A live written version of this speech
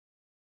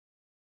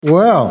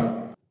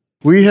Well,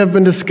 we have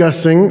been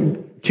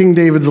discussing King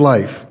David's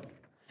life.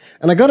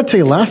 And I got to tell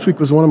you, last week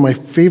was one of my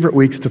favorite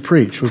weeks to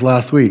preach, was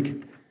last week.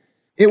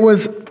 It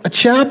was a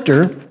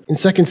chapter in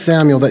 2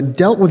 Samuel that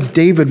dealt with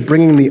David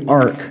bringing the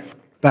ark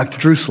back to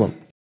Jerusalem.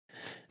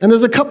 And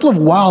there's a couple of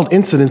wild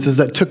incidences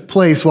that took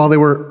place while they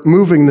were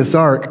moving this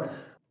ark.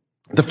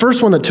 The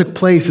first one that took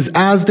place is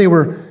as they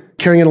were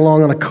carrying it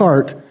along on a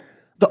cart,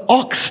 the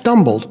ox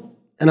stumbled,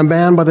 and a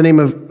man by the name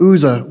of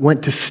Uzzah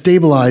went to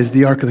stabilize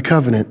the Ark of the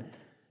Covenant.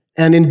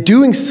 And in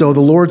doing so,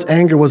 the Lord's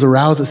anger was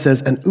aroused, it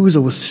says, and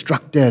Uzzah was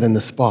struck dead in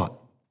the spot.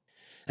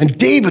 And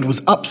David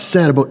was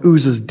upset about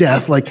Uzzah's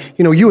death. Like,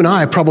 you and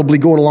I probably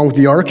going along with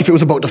the ark. If it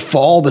was about to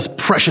fall, this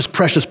precious,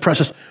 precious,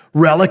 precious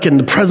relic in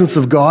the presence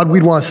of God,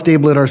 we'd want to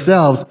stable it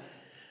ourselves.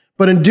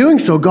 But in doing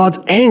so, God's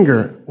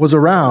anger was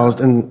aroused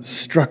and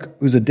struck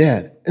Uzzah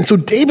dead. And so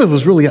David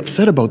was really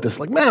upset about this.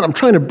 Like, man, I'm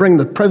trying to bring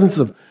the presence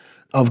of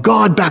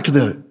God back to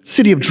the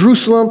city of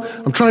Jerusalem.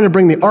 I'm trying to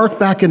bring the ark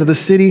back into the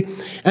city.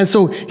 And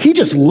so he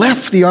just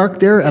left the ark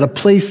there at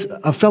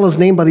a fellow's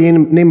name by the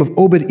name of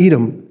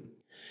Obed-Edom,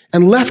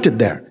 and left it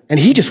there. And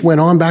he just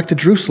went on back to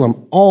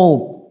Jerusalem,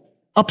 all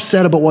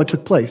upset about what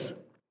took place.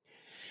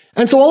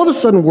 And so all of a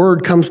sudden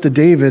word comes to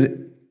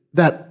David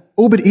that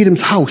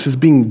Obed-Edom's house is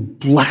being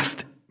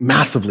blessed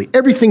massively.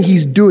 Everything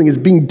he's doing is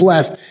being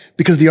blessed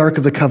because the Ark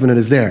of the Covenant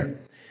is there.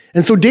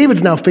 And so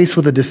David's now faced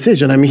with a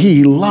decision. I mean,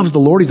 he loves the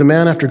Lord. He's a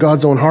man after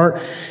God's own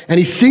heart. And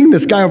he's seeing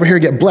this guy over here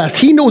get blessed.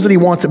 He knows that he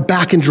wants it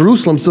back in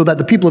Jerusalem so that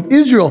the people of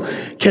Israel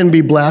can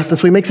be blessed. And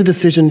so he makes a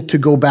decision to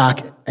go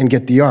back and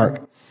get the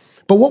ark.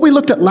 But what we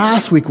looked at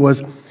last week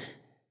was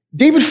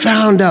David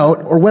found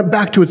out or went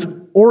back to its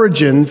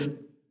origins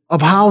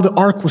of how the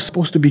ark was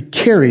supposed to be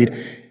carried.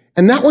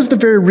 And that was the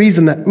very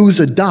reason that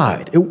Uzzah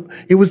died.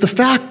 It was the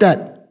fact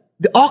that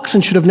the oxen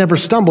should have never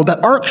stumbled.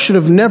 That ark should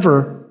have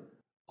never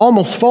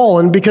almost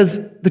fallen because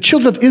the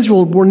children of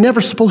Israel were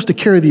never supposed to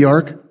carry the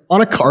ark on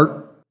a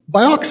cart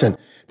by oxen.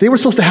 They were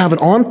supposed to have it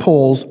on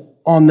poles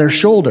on their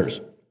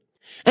shoulders.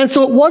 And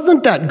so it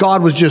wasn't that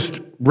God was just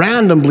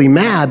randomly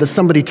mad that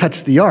somebody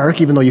touched the ark,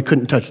 even though you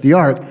couldn't touch the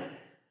ark.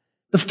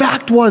 The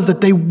fact was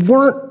that they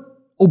weren't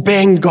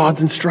obeying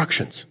God's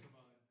instructions.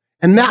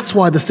 And that's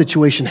why the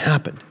situation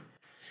happened.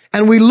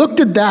 And we looked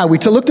at that. We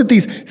looked at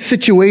these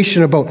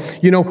situations about,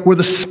 where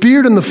the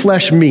spirit and the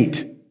flesh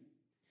meet.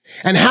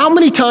 And how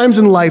many times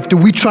in life do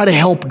we try to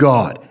help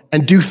God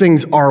and do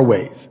things our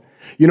ways?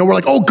 We're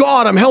like, oh,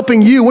 God, I'm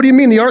helping you. What do you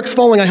mean the ark's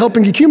falling? I'm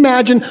helping you. Can you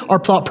imagine our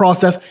thought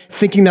process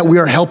thinking that we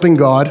are helping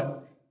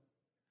God?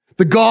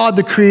 The God,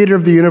 the creator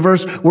of the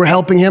universe, we're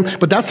helping him.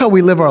 But that's how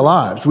we live our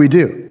lives. We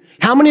do.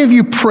 How many of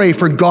you pray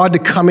for God to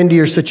come into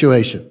your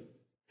situation?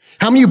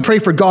 How many of you pray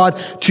for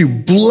God to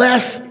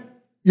bless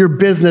your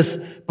business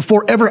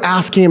before ever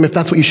asking him if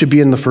that's what you should be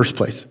in the first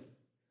place?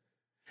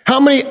 How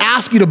many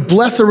ask you to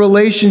bless a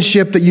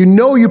relationship that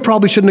you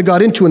probably shouldn't have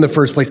got into in the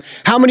first place?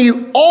 How many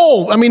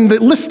the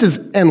list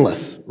is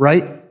endless,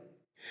 right?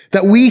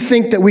 That we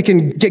think that we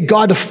can get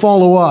God to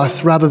follow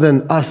us rather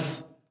than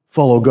us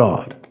follow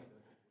God.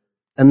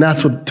 And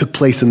that's what took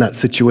place in that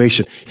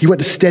situation. He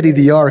went to steady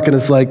the ark and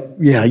it's like,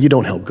 yeah, you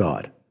don't help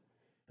God.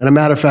 And a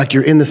matter of fact,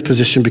 you're in this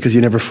position because you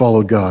never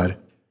followed God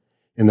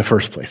in the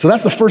first place. So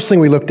that's the first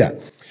thing we looked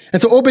at.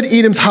 And so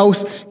Obed-Edom's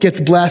house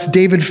gets blessed.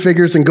 David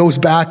figures and goes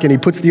back and he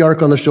puts the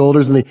ark on the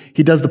shoulders and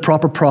he does the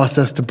proper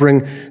process to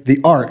bring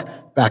the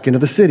ark back into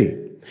the city.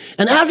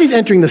 And as he's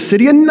entering the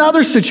city,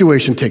 another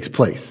situation takes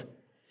place.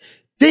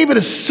 David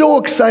is so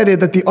excited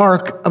that the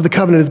Ark of the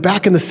Covenant is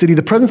back in the city,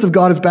 the presence of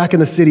God is back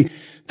in the city,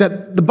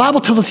 that the Bible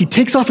tells us he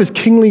takes off his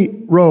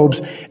kingly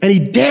robes and he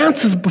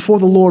dances before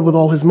the Lord with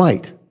all his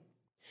might.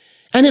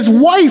 And his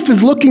wife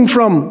is looking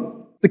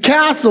from the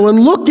castle and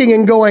looking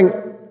and going,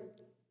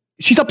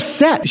 she's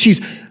upset. She's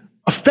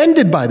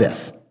offended by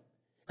this.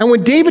 And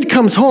when David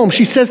comes home,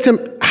 she says to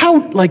him,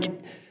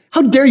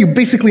 how dare you,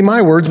 basically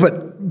my words,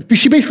 but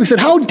she basically said,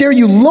 how dare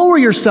you lower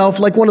yourself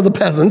like one of the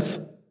peasants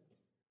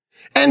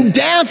and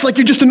dance like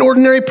you're just an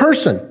ordinary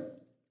person?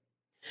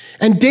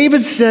 And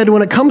David said,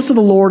 when it comes to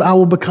the Lord, I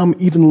will become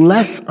even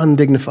less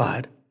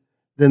undignified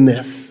than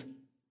this.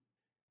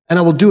 And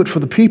I will do it for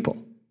the people.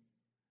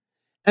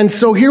 And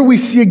so here we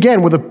see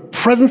again where the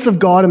presence of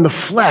God and the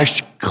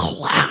flesh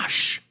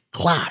clash.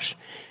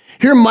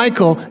 Here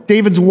Michal,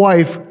 David's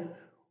wife,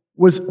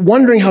 was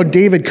wondering how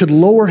David could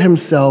lower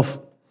himself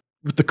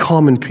with the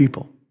common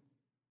people.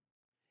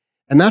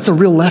 And that's a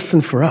real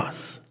lesson for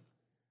us.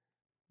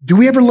 Do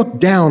we ever look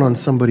down on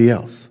somebody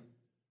else?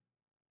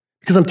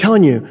 Because I'm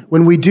telling you,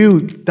 when we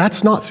do,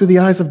 that's not through the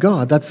eyes of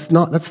God. That's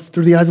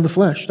through the eyes of the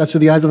flesh. That's through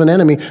the eyes of an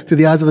enemy, through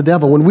the eyes of the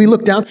devil. When we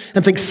look down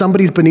and think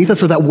somebody's beneath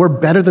us or that we're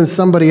better than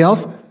somebody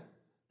else,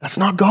 that's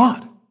not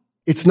God.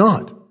 It's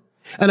not.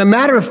 And a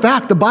matter of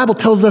fact, the Bible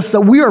tells us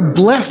that we are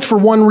blessed for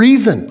one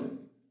reason,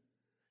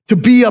 to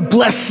be a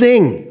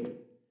blessing.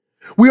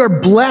 We are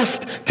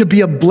blessed to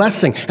be a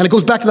blessing. And it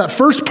goes back to that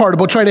first part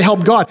about trying to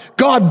help God.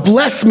 God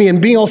bless me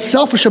and being all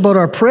selfish about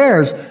our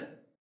prayers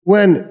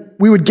when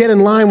we would get in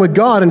line with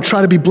God and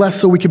try to be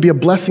blessed so we could be a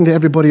blessing to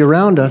everybody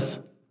around us,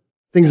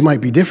 things might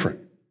be different,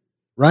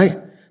 right?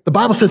 The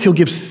Bible says he'll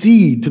give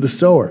seed to the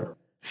sower.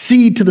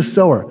 Seed to the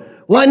sower.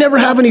 Well, I never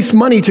have any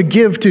money to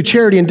give to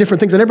charity and different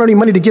things. I never have any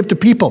money to give to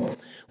people.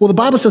 Well, the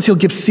Bible says he'll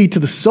give seed to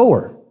the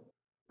sower,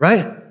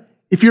 right?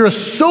 If you're a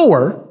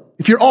sower,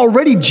 if you're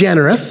already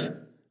generous,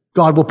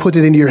 God will put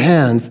it into your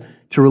hands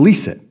to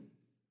release it.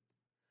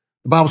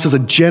 The Bible says a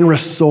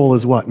generous soul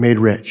is what? Made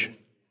rich.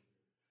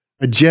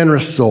 A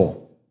generous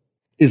soul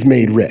is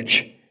made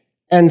rich.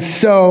 And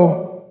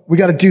so we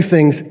got to do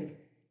things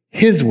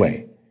his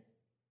way.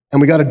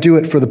 And we got to do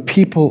it for the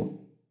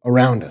people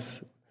around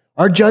us.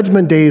 Our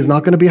judgment day is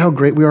not going to be how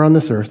great we are on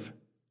this earth.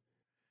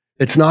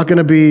 It's not going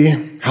to be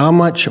how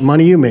much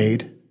money you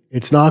made.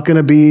 It's not going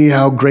to be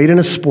how great in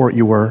a sport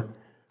you were.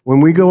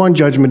 When we go on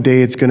judgment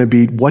day, it's going to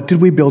be, what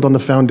did we build on the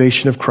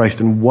foundation of Christ?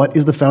 And what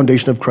is the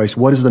foundation of Christ?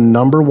 What is the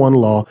number one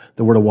law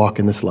that we're to walk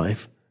in this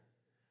life?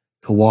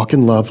 To walk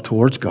in love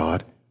towards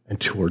God and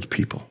towards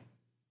people.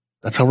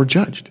 That's how we're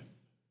judged.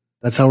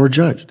 That's how we're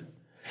judged.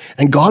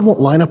 And God won't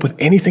line up with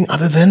anything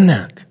other than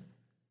that.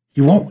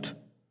 He won't.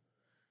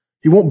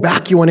 He won't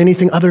back you on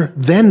anything other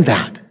than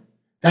that.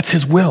 That's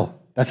his will.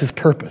 That's his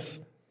purpose.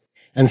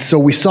 And so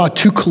we saw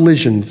two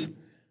collisions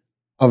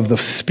of the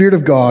Spirit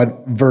of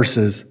God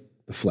versus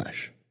the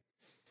flesh.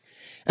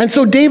 And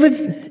so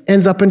David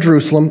ends up in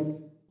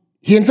Jerusalem.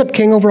 He ends up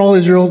king over all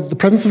Israel. The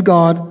presence of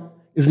God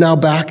is now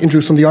back in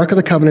Jerusalem. The Ark of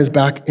the Covenant is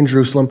back in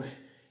Jerusalem.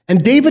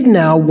 And David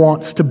now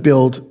wants to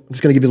build, I'm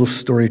just going to give you a little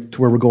story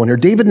to where we're going here.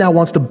 David now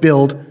wants to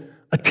build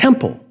a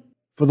temple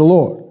for the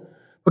Lord.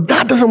 But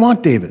God doesn't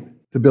want David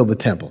to build the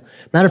temple.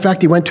 Matter of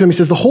fact, he went to him, he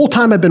says, the whole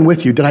time I've been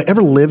with you, did I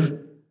ever live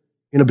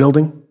in a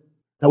building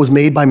that was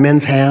made by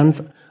men's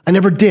hands? I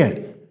never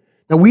did.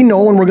 Now we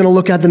know, and we're going to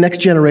look at the next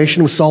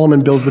generation when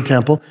Solomon builds the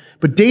temple,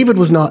 but David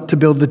was not to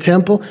build the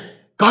temple.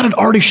 God had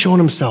already shown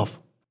himself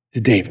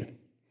to David.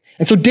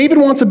 And so David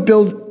wants to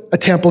build a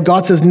temple.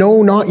 God says,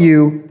 no, not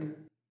you,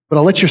 but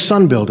I'll let your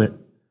son build it.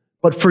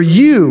 But for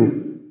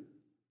you,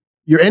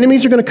 your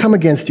enemies are going to come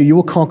against you. You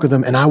will conquer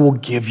them, and I will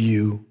give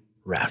you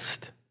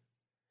rest.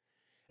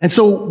 And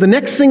so the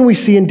next thing we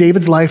see in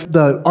David's life,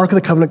 the Ark of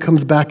the Covenant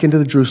comes back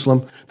into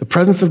Jerusalem. The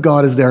presence of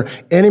God is there.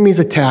 Enemies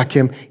attack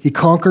him. He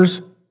conquers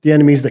the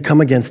enemies that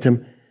come against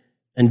him,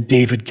 and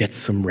David gets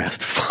some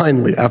rest.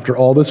 Finally, after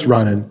all this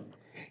running,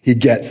 he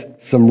gets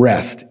some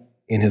rest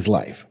in his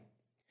life.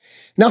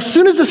 Now, as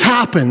soon as this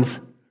happens,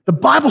 the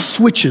Bible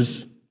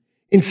switches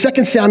in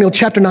 2 Samuel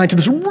chapter 9 to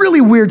this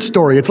really weird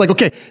story. It's like,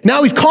 okay,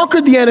 now he's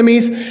conquered the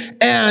enemies,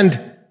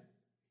 and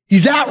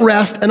he's at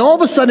rest, and all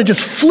of a sudden it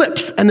just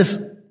flips, and this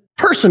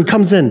person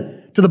comes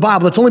in to the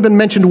Bible that's only been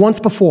mentioned once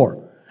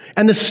before.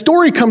 And the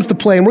story comes to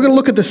play, and we're going to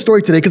look at this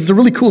story today because it's a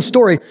really cool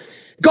story.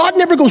 God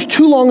never goes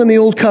too long in the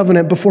Old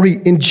Covenant before he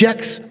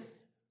injects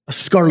a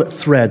scarlet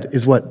thread,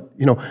 is what,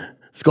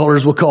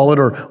 scholars will call it,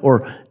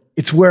 or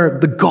it's where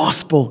the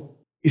gospel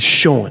is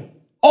shown.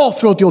 All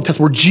throughout the Old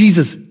Testament, where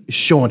Jesus is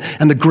shown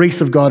and the grace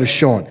of God is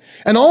shown.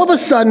 And all of a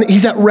sudden,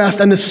 he's at rest,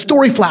 and the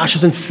story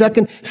flashes in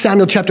 2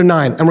 Samuel chapter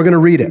 9, and we're going to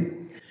read it.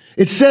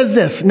 It says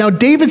this, now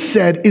David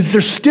said, is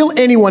there still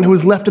anyone who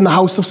is left in the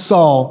house of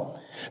Saul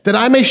that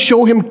I may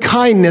show him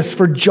kindness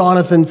for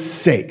Jonathan's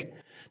sake?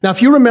 Now,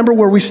 if you remember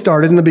where we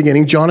started in the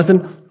beginning,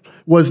 Jonathan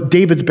was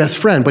David's best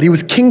friend, but he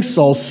was King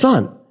Saul's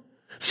son.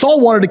 Saul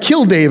wanted to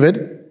kill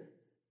David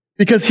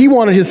because he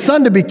wanted his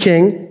son to be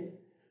king,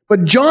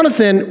 but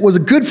Jonathan was a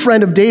good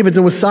friend of David's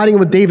and was siding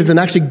with David's and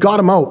actually got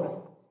him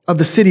out of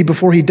the city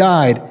before he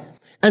died.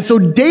 And so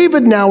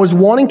David now is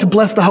wanting to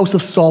bless the house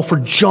of Saul for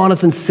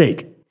Jonathan's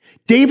sake.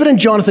 David and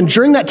Jonathan,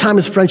 during that time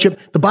of friendship,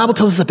 the Bible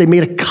tells us that they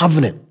made a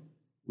covenant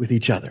with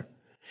each other.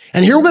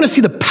 And here we're going to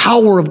see the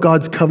power of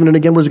God's covenant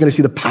again. We're going to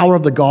see the power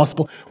of the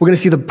gospel. We're going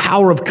to see the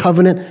power of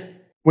covenant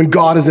when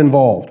God is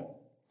involved.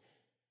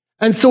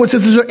 And so it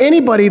says, is there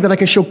anybody that I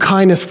can show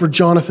kindness for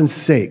Jonathan's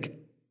sake?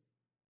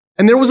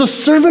 And there was a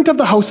servant of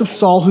the house of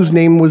Saul whose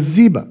name was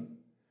Ziba.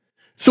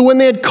 So when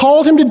they had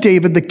called him to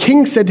David, the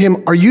king said to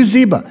him, are you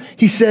Ziba?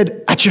 He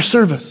said, at your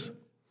service.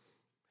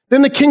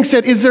 Then the king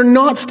said, is there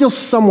not still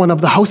someone of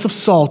the house of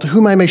Saul to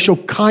whom I may show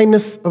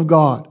kindness of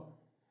God?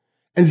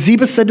 And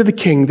Ziba said to the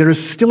king, there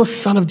is still a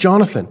son of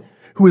Jonathan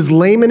who is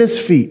lame in his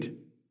feet.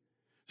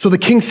 So the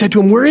king said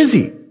to him, where is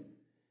he?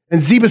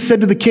 And Ziba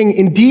said to the king,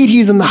 indeed, he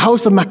is in the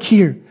house of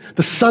Machir,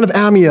 the son of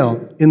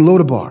Ammiel in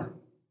Lodabar.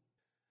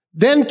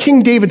 Then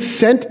King David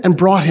sent and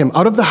brought him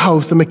out of the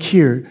house of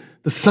Machir,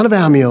 the son of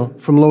Ammiel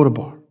from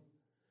Lodabar.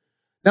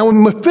 Now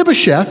when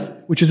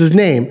Mephibosheth, which is his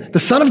name,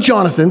 the son of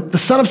Jonathan, the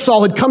son of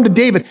Saul, had come to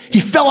David,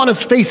 he fell on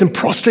his face and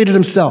prostrated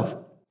himself.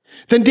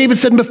 Then David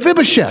said,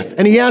 Mephibosheth,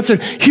 and he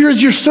answered, here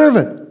is your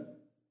servant.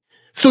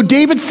 So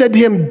David said to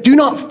him, do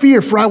not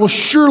fear, for I will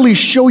surely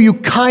show you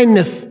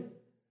kindness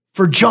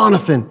for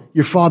Jonathan,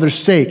 your father's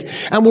sake,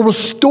 and will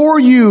restore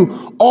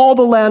you all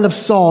the land of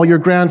Saul, your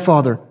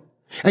grandfather,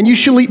 and you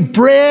shall eat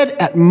bread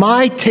at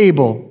my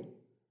table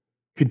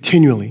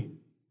continually.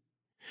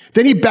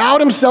 Then he bowed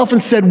himself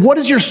and said, what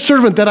is your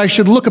servant that I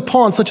should look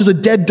upon such as a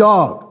dead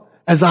dog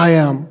as I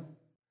am?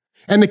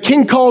 And the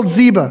king called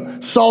Ziba,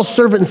 Saul's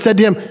servant, and said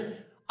to him,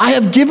 I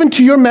have given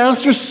to your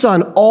master's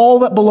son all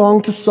that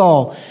belonged to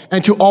Saul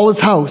and to all his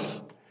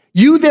house.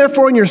 You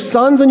therefore and your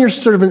sons and your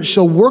servants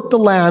shall work the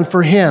land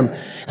for him,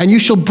 and you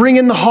shall bring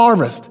in the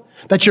harvest,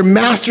 that your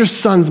master's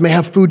sons may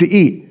have food to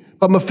eat.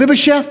 But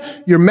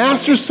Mephibosheth, your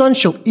master's son,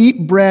 shall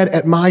eat bread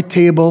at my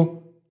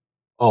table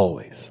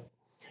always.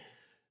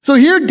 So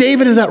here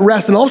David is at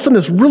rest, and all of a sudden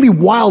this really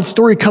wild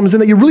story comes in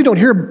that you really don't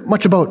hear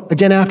much about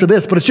again after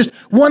this, but it's just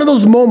one of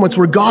those moments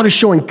where God is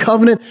showing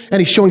covenant, and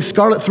he's showing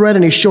scarlet thread,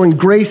 and he's showing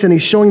grace, and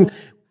he's showing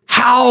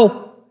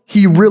how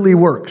he really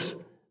works.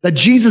 That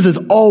Jesus is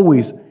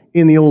always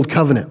in the old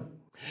covenant.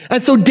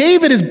 And so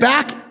David is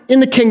back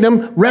in the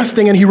kingdom,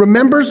 resting, and he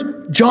remembers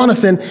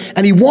Jonathan,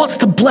 and he wants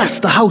to bless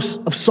the house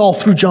of Saul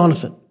through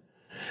Jonathan.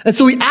 And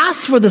so he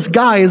asks for this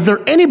guy, is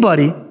there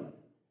anybody,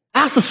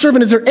 asks the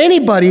servant, is there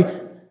anybody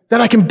that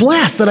I can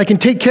bless, that I can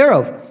take care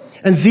of?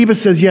 And Ziba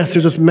says, yes,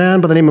 there's this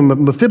man by the name of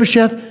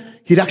Mephibosheth.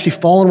 He'd actually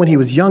fallen when he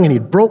was young, and he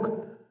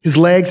broke his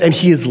legs, and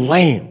he is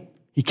lame.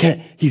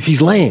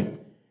 He's lame.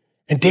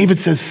 And David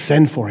says,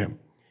 send for him.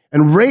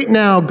 And right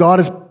now, God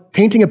is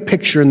painting a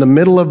picture in the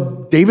middle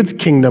of David's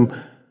kingdom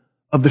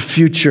of the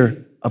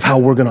future of how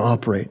we're going to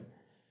operate.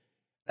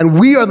 And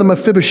we are the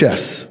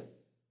Mephibosheths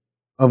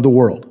of the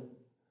world.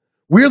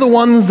 We're the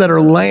ones that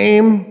are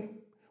lame.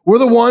 We're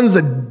the ones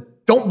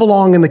that don't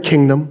belong in the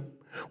kingdom.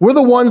 We're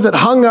the ones that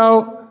hung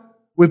out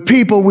with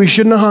people we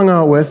shouldn't have hung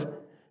out with,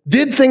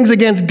 did things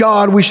against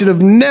God we should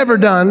have never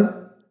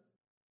done,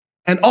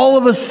 and all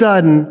of a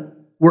sudden,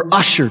 we're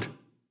ushered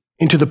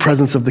into the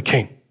presence of the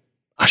king.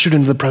 Ushered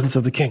into the presence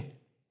of the king.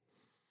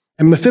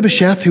 And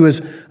Mephibosheth, who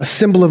is a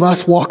symbol of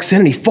us, walks in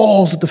and he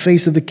falls at the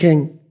face of the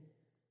king.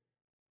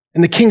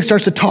 And the king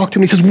starts to talk to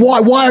him. He says,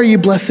 why are you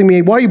blessing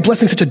me? Why are you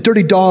blessing such a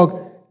dirty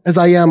dog as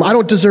I am? I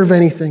don't deserve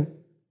anything.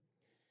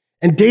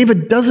 And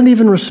David doesn't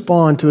even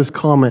respond to his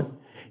comment.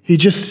 He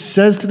just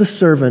says to the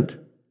servant,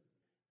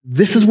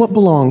 this is what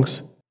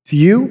belongs to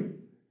you.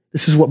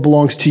 This is what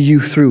belongs to you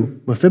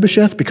through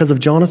Mephibosheth because of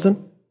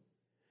Jonathan.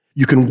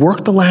 You can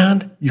work the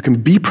land. You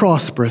can be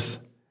prosperous.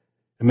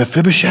 And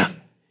Mephibosheth,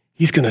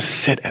 he's going to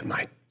sit at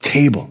my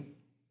table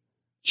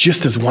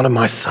just as one of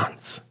my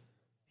sons.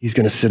 He's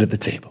going to sit at the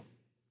table.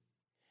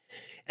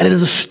 And it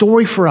is a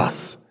story for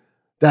us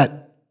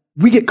that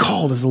we get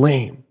called as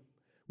lame.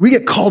 We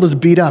get called as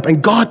beat up.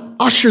 And God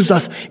ushers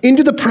us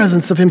into the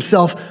presence of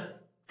himself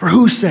for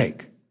whose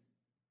sake?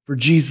 For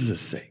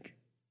Jesus' sake.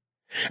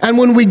 And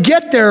when we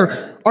get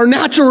there, our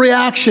natural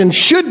reaction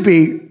should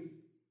be,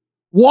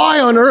 why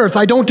on earth?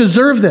 I don't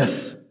deserve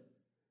this.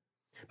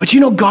 But you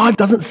know, God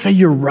doesn't say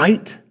you're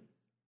right.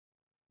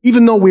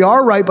 Even though we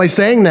are right by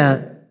saying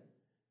that,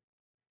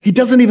 he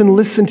doesn't even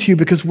listen to you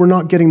because we're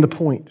not getting the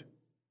point.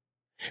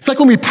 It's like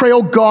when we pray,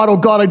 oh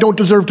God, I don't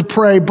deserve to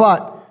pray,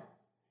 but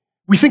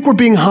we think we're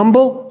being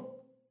humble,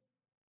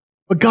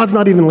 but God's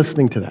not even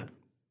listening to that.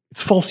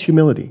 It's false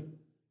humility.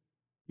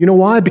 You know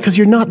why? Because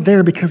you're not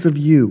there because of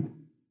you.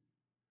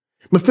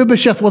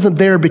 Mephibosheth wasn't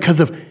there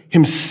because of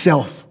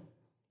himself.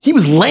 He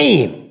was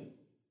lame.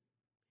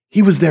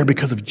 He was there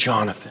because of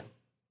Jonathan.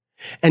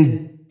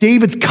 And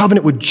David's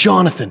covenant with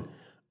Jonathan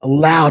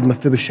allowed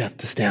Mephibosheth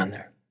to stand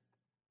there.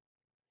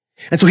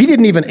 And so he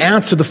didn't even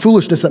answer the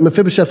foolishness that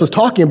Mephibosheth was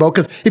talking about,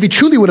 because if he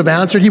truly would have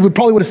answered, he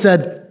probably would have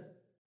said,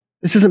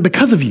 this isn't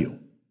because of you.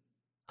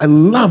 I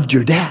loved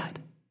your dad.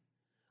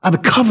 I have a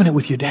covenant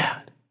with your dad.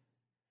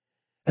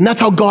 And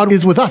that's how God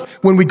is with us.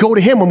 When we go to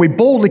him, when we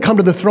boldly come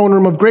to the throne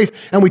room of grace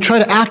and we try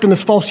to act in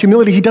this false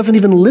humility, he doesn't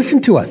even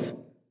listen to us.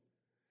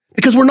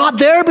 Because we're not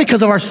there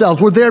because of ourselves.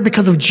 We're there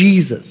because of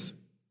Jesus.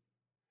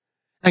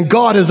 And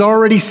God has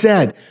already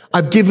said,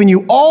 I've given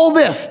you all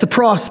this to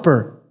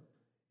prosper,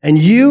 and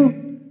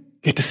you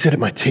get to sit at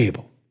my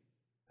table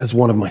as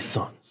one of my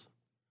sons.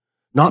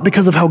 Not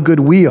because of how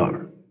good we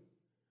are,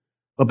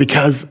 but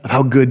because of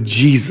how good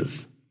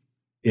Jesus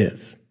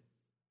is.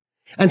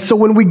 And so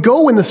when we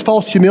go in this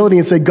false humility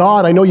and say,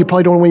 God, I know you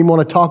probably don't even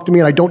want to talk to me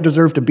and I don't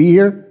deserve to be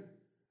here.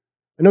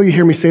 I know you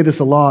hear me say this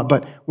a lot,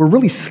 but we're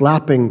really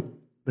slapping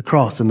the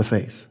cross in the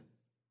face.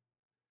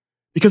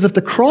 Because if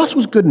the cross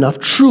was good enough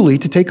truly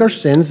to take our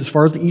sins as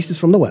far as the east is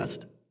from the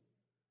west,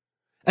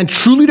 and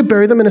truly to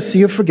bury them in a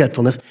sea of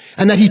forgetfulness,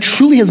 and that he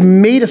truly has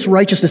made us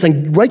righteousness,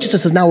 and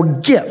righteousness is now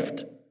a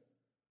gift,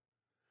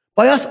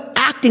 by us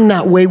acting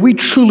that way, we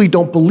truly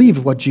don't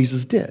believe what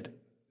Jesus did.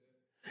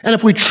 And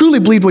if we truly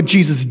believed what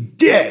Jesus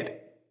did,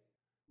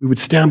 we would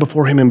stand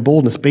before him in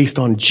boldness based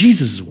on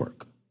Jesus'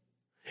 work.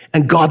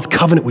 And God's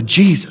covenant with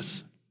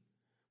Jesus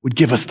would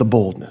give us the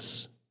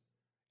boldness.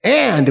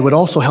 And it would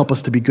also help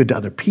us to be good to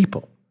other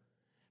people,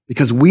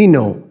 because we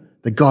know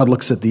that God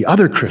looks at the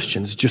other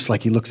Christians just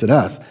like he looks at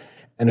us.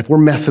 And if we're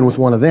messing with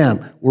one of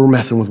them, we're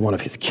messing with one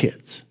of his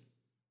kids.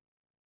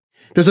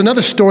 There's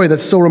another story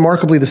that's so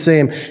remarkably the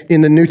same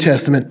in the New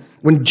Testament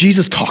when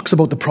Jesus talks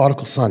about the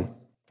prodigal son.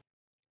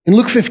 In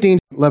Luke 15,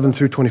 11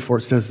 through 24,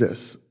 it says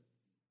this.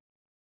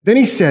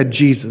 Then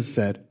Jesus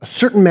said, a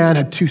certain man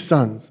had 2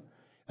 sons,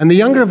 and the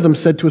younger of them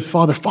said to his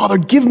father, Father,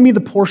 give me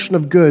the portion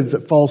of goods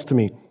that falls to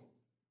me.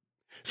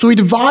 So he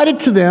divided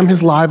to them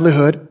his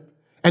livelihood,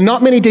 And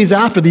not many days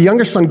after, the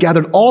younger son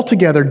gathered all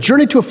together,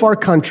 journeyed to a far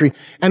country,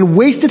 and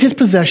wasted his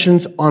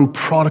possessions on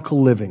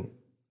prodigal living,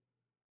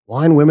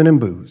 wine, women, and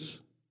booze.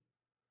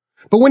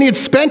 But when he had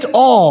spent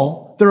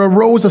all, there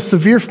arose a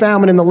severe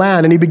famine in the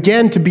land, and he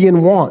began to be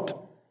in want.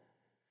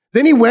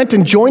 Then he went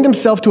and joined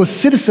himself to a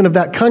citizen of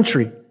that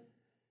country,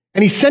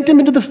 and he sent him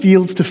into the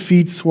fields to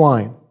feed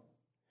swine.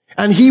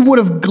 And he would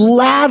have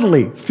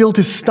gladly filled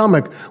his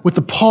stomach with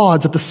the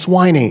pods that the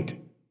swine ate,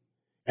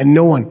 and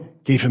no one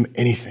gave him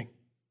anything.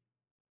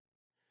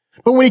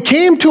 But when he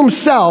came to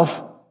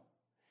himself,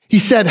 he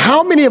said,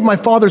 how many of my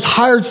father's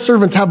hired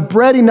servants have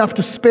bread enough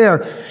to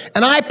spare,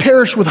 and I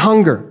perish with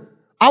hunger?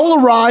 I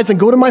will arise and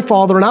go to my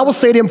father, and I will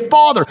say to him,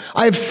 Father,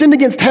 I have sinned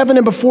against heaven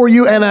and before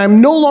you, and I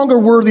am no longer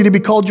worthy to be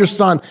called your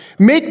son.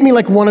 Make me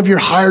like one of your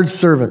hired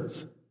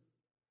servants.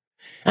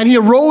 And he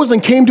arose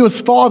and came to his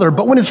father.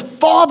 But when his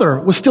father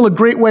was still a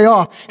great way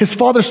off, his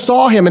father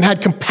saw him and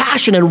had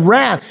compassion and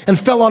ran and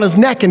fell on his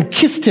neck and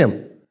kissed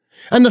him.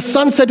 And the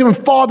son said to him,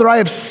 Father, I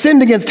have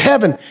sinned against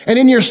heaven and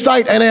in your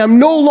sight, and I am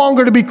no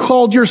longer to be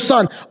called your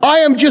son. I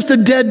am just a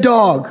dead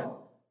dog,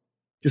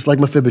 just like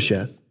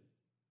Mephibosheth.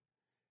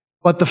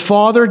 But the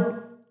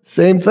father,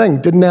 same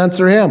thing, didn't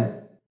answer him,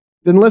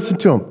 didn't listen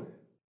to him.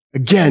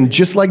 Again,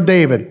 just like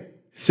David,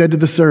 said to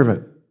the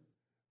servant,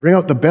 bring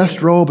out the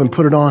best robe and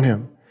put it on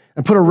him,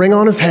 and put a ring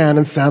on his hand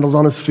and sandals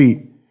on his feet,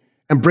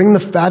 and bring the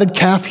fatted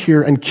calf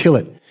here and kill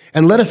it,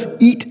 and let us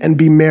eat and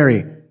be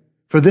merry.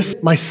 For this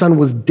my son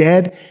was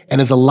dead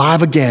and is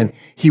alive again.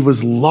 He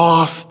was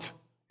lost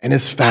and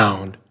is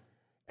found.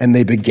 And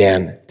they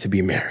began to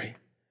be merry.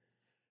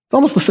 It's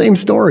almost the same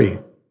story.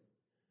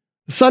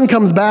 The son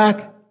comes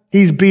back.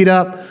 He's beat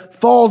up,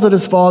 falls at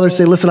his father,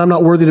 say, listen, I'm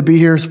not worthy to be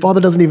here. His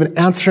father doesn't even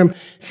answer him,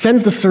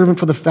 sends the servant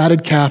for the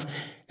fatted calf,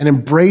 and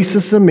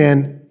embraces him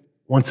in,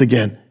 once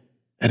again,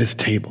 at his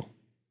table.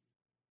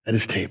 At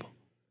his table.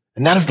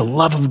 And that is the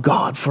love of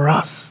God for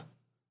us.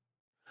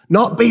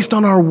 Not based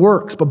on our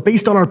works, but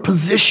based on our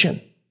position.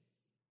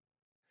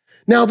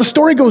 Now, the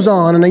story goes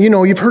on, and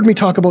you've heard me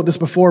talk about this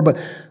before, but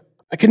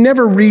I could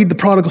never read the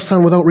prodigal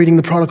son without reading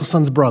the prodigal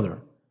son's brother.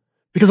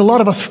 Because a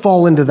lot of us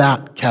fall into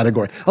that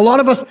category. A lot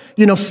of us,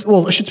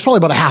 it's probably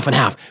about a half and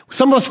half.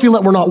 Some of us feel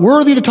that we're not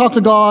worthy to talk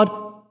to God,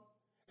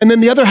 and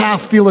then the other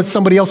half feel that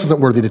somebody else isn't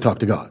worthy to talk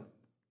to God.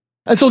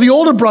 And so the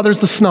older brother's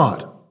the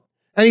snot.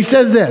 And he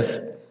says this,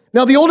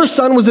 now the older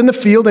son was in the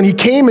field, and he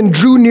came and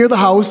drew near the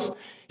house.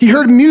 He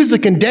heard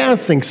music and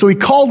dancing, so he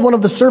called one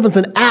of the servants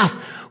and asked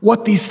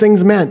what these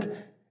things meant.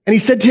 And he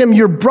said to him,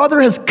 your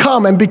brother has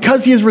come, and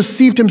because he has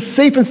received him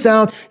safe and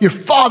sound, your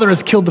father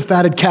has killed the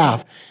fatted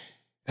calf.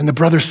 And the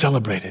brother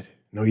celebrated.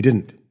 No, he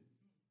didn't.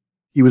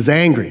 He was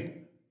angry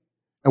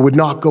and would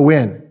not go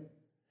in.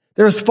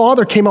 There his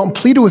father came out and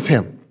pleaded with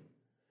him.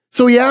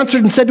 So he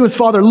answered and said to his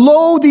father,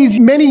 lo, these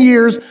many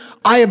years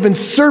I have been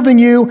serving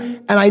you,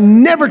 and I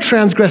never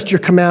transgressed your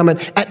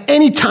commandment at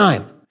any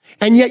time.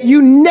 And yet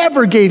you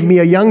never gave me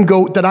a young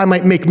goat that I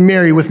might make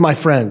merry with my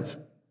friends.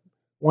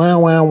 Wah,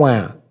 wah,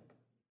 wah.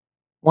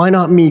 Why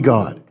not me,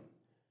 God?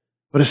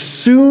 But as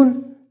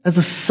soon as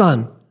the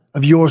son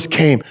of yours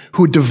came,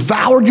 who had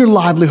devoured your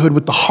livelihood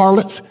with the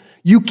harlots,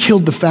 you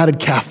killed the fatted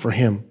calf for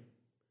him.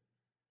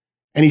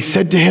 And he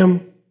said to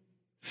him,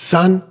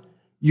 son,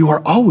 you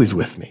are always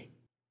with me,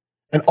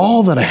 and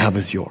all that I have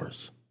is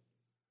yours.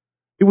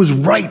 It was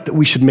right that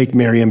we should make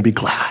merry and be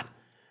glad,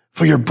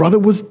 for your brother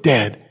was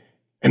dead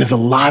and is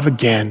alive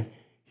again.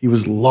 He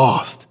was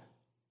lost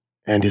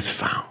and is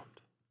found.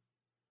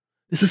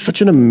 This is such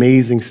an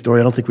amazing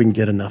story. I don't think we can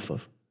get enough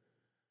of.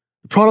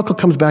 The prodigal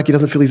comes back. He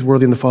doesn't feel he's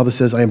worthy, and the father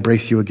says, I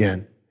embrace you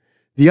again.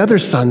 The other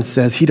son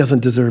says he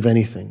doesn't deserve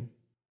anything.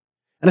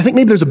 And I think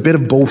maybe there's a bit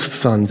of both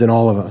sons in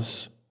all of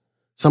us.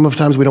 Some of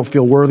times we don't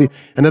feel worthy,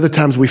 and other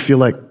times we feel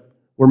like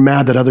we're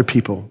mad that other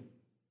people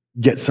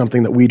get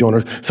something that we don't,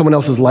 or someone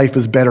else's life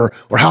is better,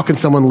 or how can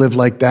someone live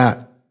like that?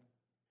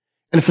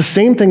 And it's the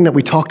same thing that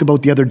we talked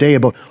about the other day,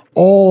 about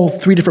all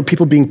three different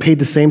people being paid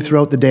the same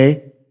throughout the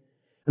day.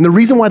 And the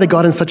reason why they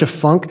got in such a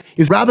funk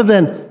is rather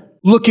than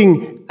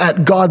looking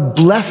at God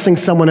blessing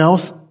someone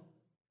else,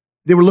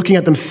 they were looking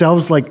at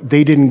themselves like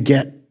they didn't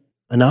get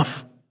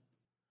enough.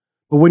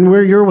 But when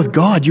you're with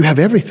God, you have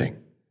everything.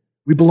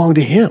 We belong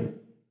to him.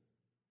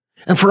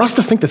 And for us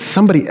to think that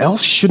somebody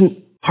else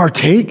shouldn't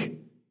partake,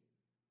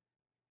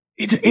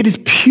 it is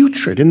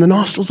putrid in the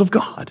nostrils of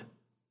God.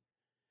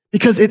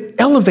 Because it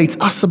elevates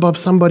us above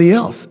somebody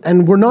else,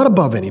 and we're not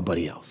above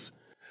anybody else.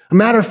 A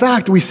matter of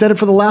fact, we said it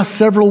for the last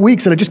several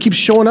weeks, and it just keeps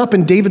showing up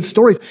in David's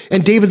stories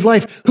and David's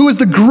life. Who is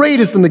the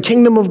greatest in the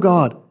kingdom of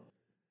God?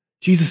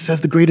 Jesus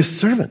says the greatest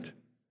servant.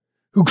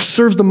 Who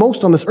serves the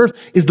most on this earth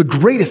is the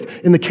greatest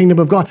in the kingdom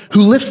of God.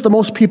 Who lifts the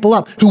most people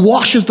up. Who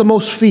washes the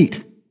most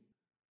feet.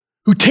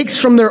 Who takes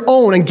from their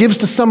own and gives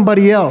to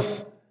somebody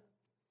else.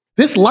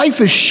 This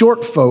life is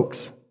short,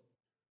 folks.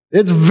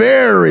 It's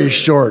very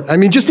short. I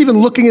mean, just even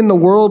looking in the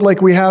world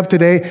like we have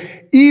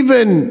today,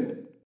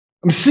 even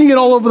I'm seeing it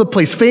all over the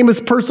place.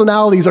 Famous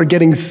personalities are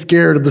getting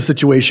scared of the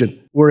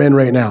situation we're in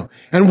right now.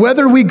 And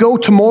whether we go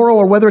tomorrow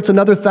or whether it's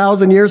another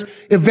 1,000 years,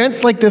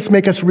 events like this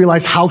make us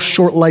realize how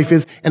short life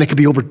is, and it could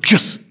be over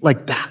just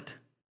like that.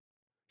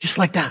 Just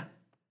like that.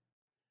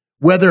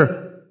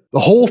 Whether the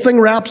whole thing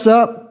wraps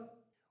up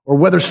or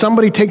whether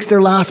somebody takes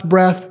their last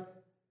breath,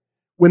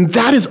 when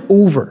that is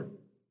over,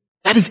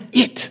 that is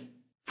it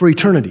for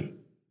eternity.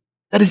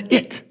 That is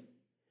it.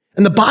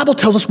 And the Bible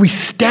tells us we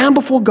stand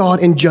before God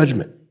in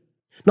judgment.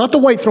 Not the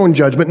white throne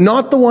judgment,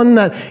 not the one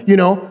that, you're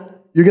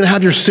going to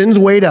have your sins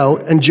weighed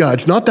out and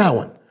judged. Not that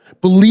one.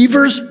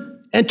 Believers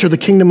enter the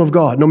kingdom of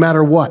God no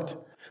matter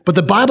what. But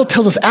the Bible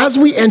tells us as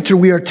we enter,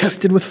 we are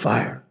tested with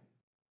fire.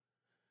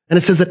 And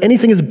it says that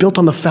anything is built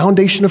on the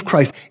foundation of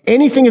Christ.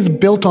 Anything is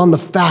built on the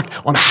fact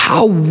on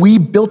how we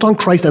built on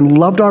Christ and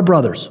loved our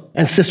brothers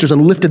and sisters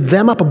and lifted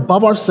them up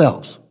above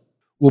ourselves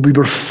will be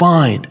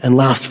refined and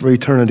last for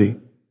eternity.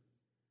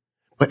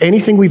 But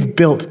anything we've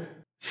built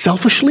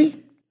selfishly,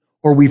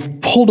 or we've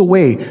pulled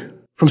away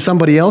from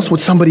somebody else, what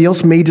somebody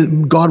else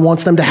made God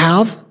wants them to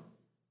have,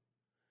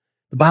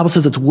 the Bible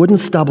says it's wood and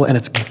stubble and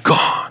it's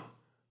gone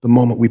the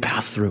moment we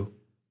pass through.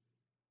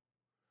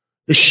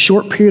 This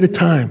short period of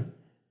time,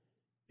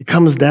 it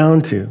comes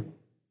down to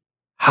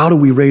how do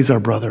we raise our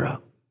brother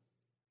up?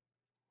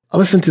 I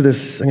listened to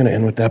this, I'm going to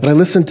end with that, but I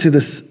listened to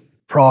this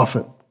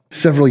prophet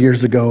several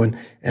years ago,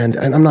 and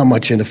I'm not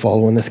much into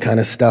following this kind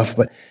of stuff,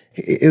 but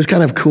it was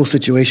kind of a cool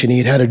situation.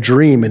 He had a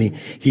dream, and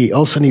he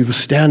all of a sudden he was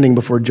standing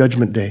before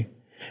Judgment Day.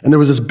 And there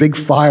was this big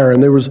fire,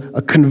 and there was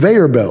a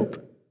conveyor belt.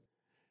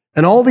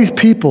 And all these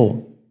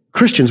people,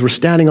 Christians, were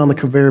standing on the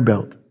conveyor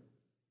belt.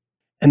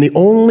 And the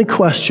only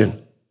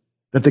question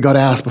that they got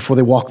asked before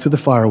they walked through the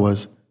fire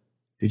was,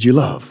 did you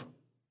love?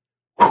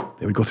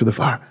 They would go through the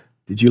fire.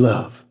 Did you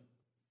love?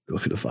 Go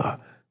through the fire.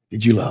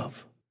 Did you love?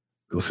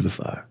 Go through the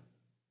fire.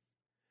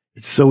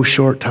 It's so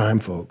short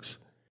time, folks.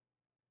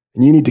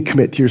 And you need to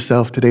commit to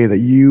yourself today that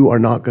you are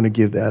not going to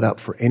give that up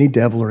for any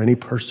devil or any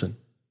person.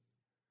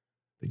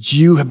 That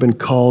you have been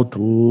called to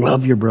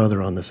love your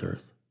brother on this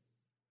earth,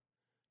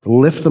 to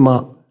lift them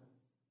up,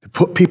 to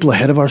put people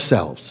ahead of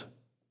ourselves.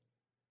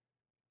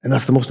 And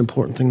that's the most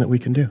important thing that we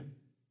can do.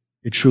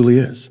 It truly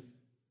is.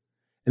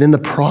 And in the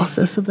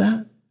process of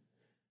that,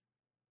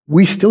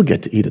 we still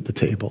get to eat at the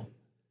table.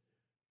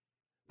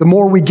 The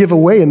more we give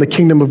away in the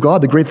kingdom of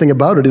God, the great thing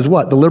about it is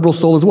what? The liberal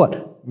soul is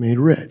what? Made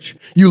rich.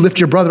 You lift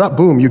your brother up,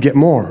 boom, you get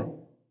more.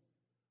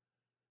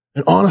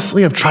 And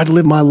honestly, I've tried to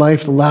live my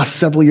life the last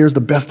several years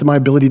the best of my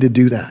ability to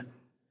do that.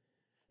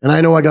 And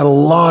I know I got a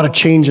lot of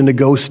changing to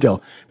go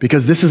still,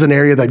 because this is an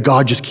area that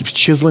God just keeps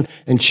chiseling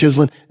and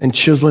chiseling and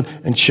chiseling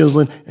and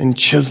chiseling and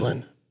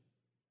chiseling.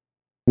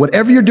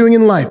 Whatever you're doing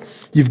in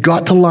life, you've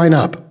got to line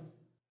up.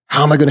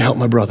 How am I going to help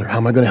my brother? How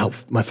am I going to help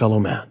my fellow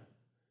man?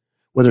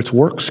 Whether it's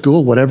work,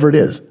 school, whatever it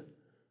is.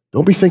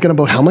 Don't be thinking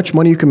about how much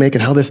money you can make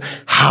and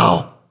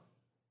how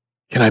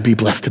can I be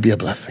blessed to be a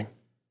blessing?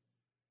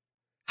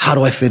 How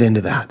do I fit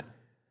into that?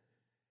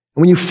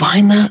 And when you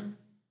find that,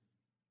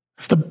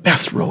 that's the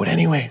best road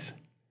anyways.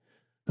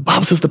 The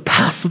Bible says the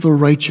paths of the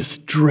righteous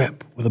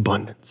drip with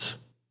abundance.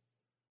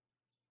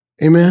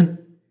 Amen?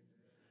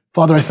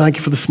 Father, I thank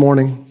you for this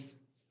morning.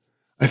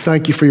 I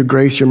thank you for your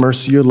grace, your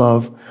mercy, your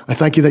love. I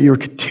thank you that you're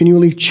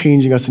continually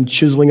changing us and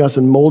chiseling us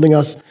and molding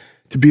us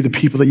to be the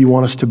people that you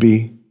want us to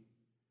be.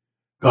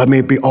 God, may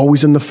it be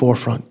always in the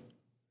forefront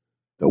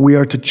that we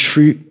are to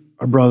treat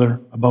our brother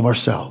above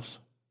ourselves.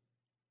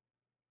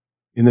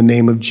 In the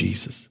name of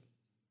Jesus,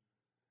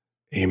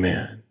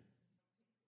 amen.